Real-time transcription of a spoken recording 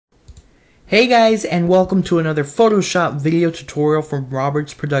Hey guys, and welcome to another Photoshop video tutorial from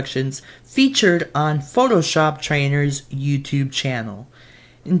Roberts Productions featured on Photoshop Trainer's YouTube channel.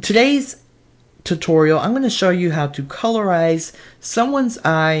 In today's tutorial, I'm going to show you how to colorize someone's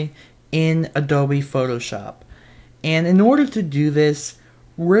eye in Adobe Photoshop. And in order to do this,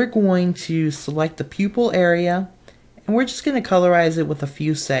 we're going to select the pupil area and we're just going to colorize it with a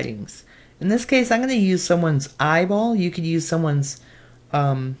few settings. In this case, I'm going to use someone's eyeball. You could use someone's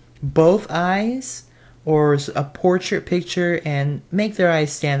both eyes or a portrait picture and make their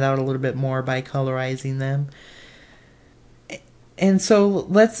eyes stand out a little bit more by colorizing them. And so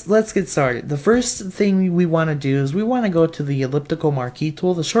let's get started. The first thing we want to do is we want to go to the elliptical marquee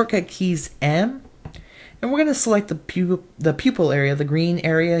tool. The shortcut key is M, and we're going to select the pupil area, the green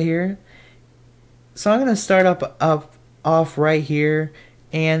area here. So I'm going to start off right here,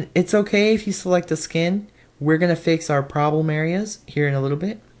 and it's okay if you select the skin. We're going to fix our problem areas here in a little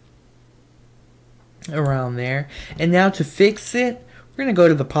bit. Around there. And now to fix it, we're going to go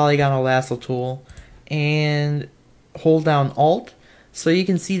to the polygonal lasso tool and hold down Alt so you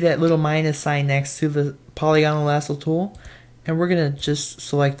can see that little minus sign next to the polygonal lasso tool, and we're going to just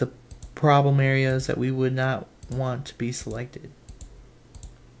select the problem areas that we would not want to be selected.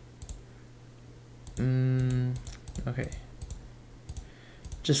 Okay,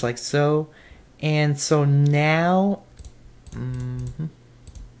 just like so. And so now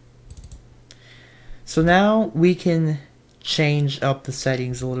So now we can change up the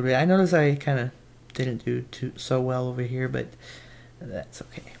settings a little bit. I noticed I kind of didn't do so well over here, but that's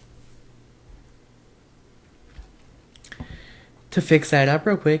okay. To fix that up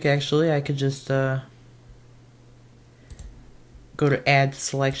real quick, actually, I could just go to Add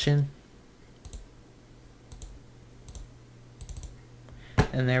Selection.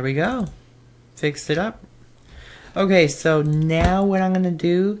 And there we go. Fixed it up. Okay, so now what I'm going to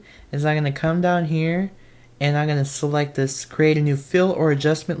do is I'm going to come down here and I'm going to select this Create a New Fill or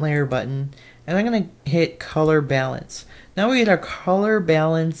Adjustment Layer button, and I'm going to hit Color Balance. Now we get our Color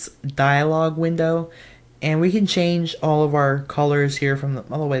Balance dialog window, and we can change all of our colors here from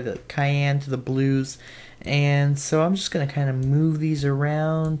all the way the cayenne to the blues. And so I'm just going to kind of move these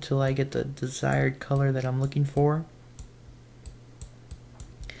around till I get the desired color that I'm looking for.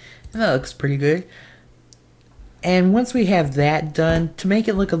 And that looks pretty good. And once we have that done, to make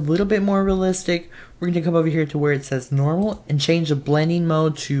it look a little bit more realistic, we're going to come over here to where it says normal and change the blending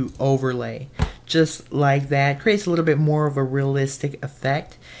mode to overlay. Just like that. Creates a little bit more of a realistic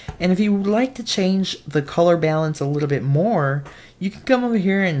effect. And if you would like to change the color balance a little bit more, you can come over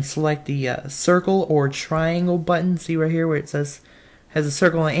here and select the circle or triangle button. See right here where it says has a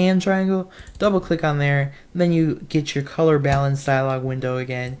circle and triangle. Double click on there, then you get your color balance dialog window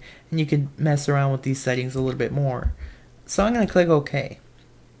again, and you can mess around with these settings a little bit more. So I'm going to click OK.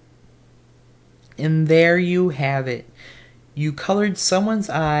 And there you have it. You colored someone's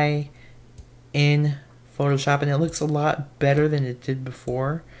eye in Photoshop, and it looks a lot better than it did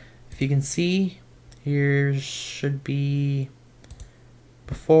before. If you can see, here should be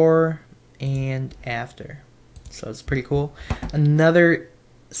before and after. So it's pretty cool. Another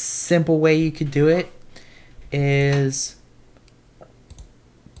simple way you could do it is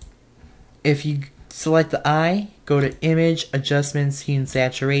if you select the eye, go to Image, Adjustments, Hue and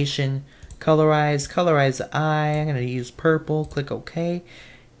Saturation, colorize the eye. I'm going to use purple, click OK.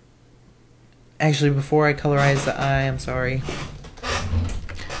 Actually, before I colorize the eye, I'm sorry,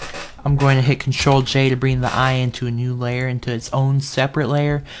 I'm going to hit Control J to bring the eye into a new layer, into its own separate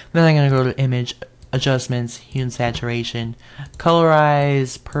layer. Then I'm going to go to Image, Adjustments, Hue and Saturation,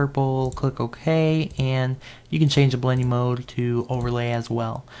 colorize purple, click OK, and you can change the blending mode to overlay as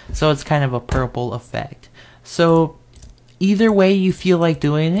well. So it's kind of a purple effect. So either way you feel like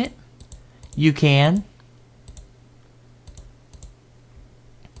doing it, you can.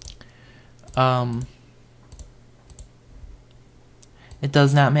 It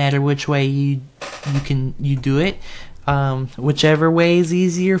does not matter which way you do it. Whichever way is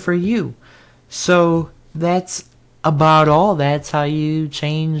easier for you. So that's about all. That's how you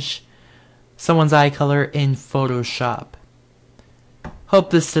change someone's eye color in Photoshop.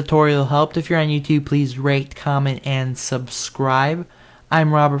 Hope this tutorial helped. If you're on YouTube, please rate, comment, and subscribe.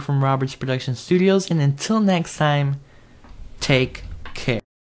 I'm Robert from Roberts Production Studios, and until next time, take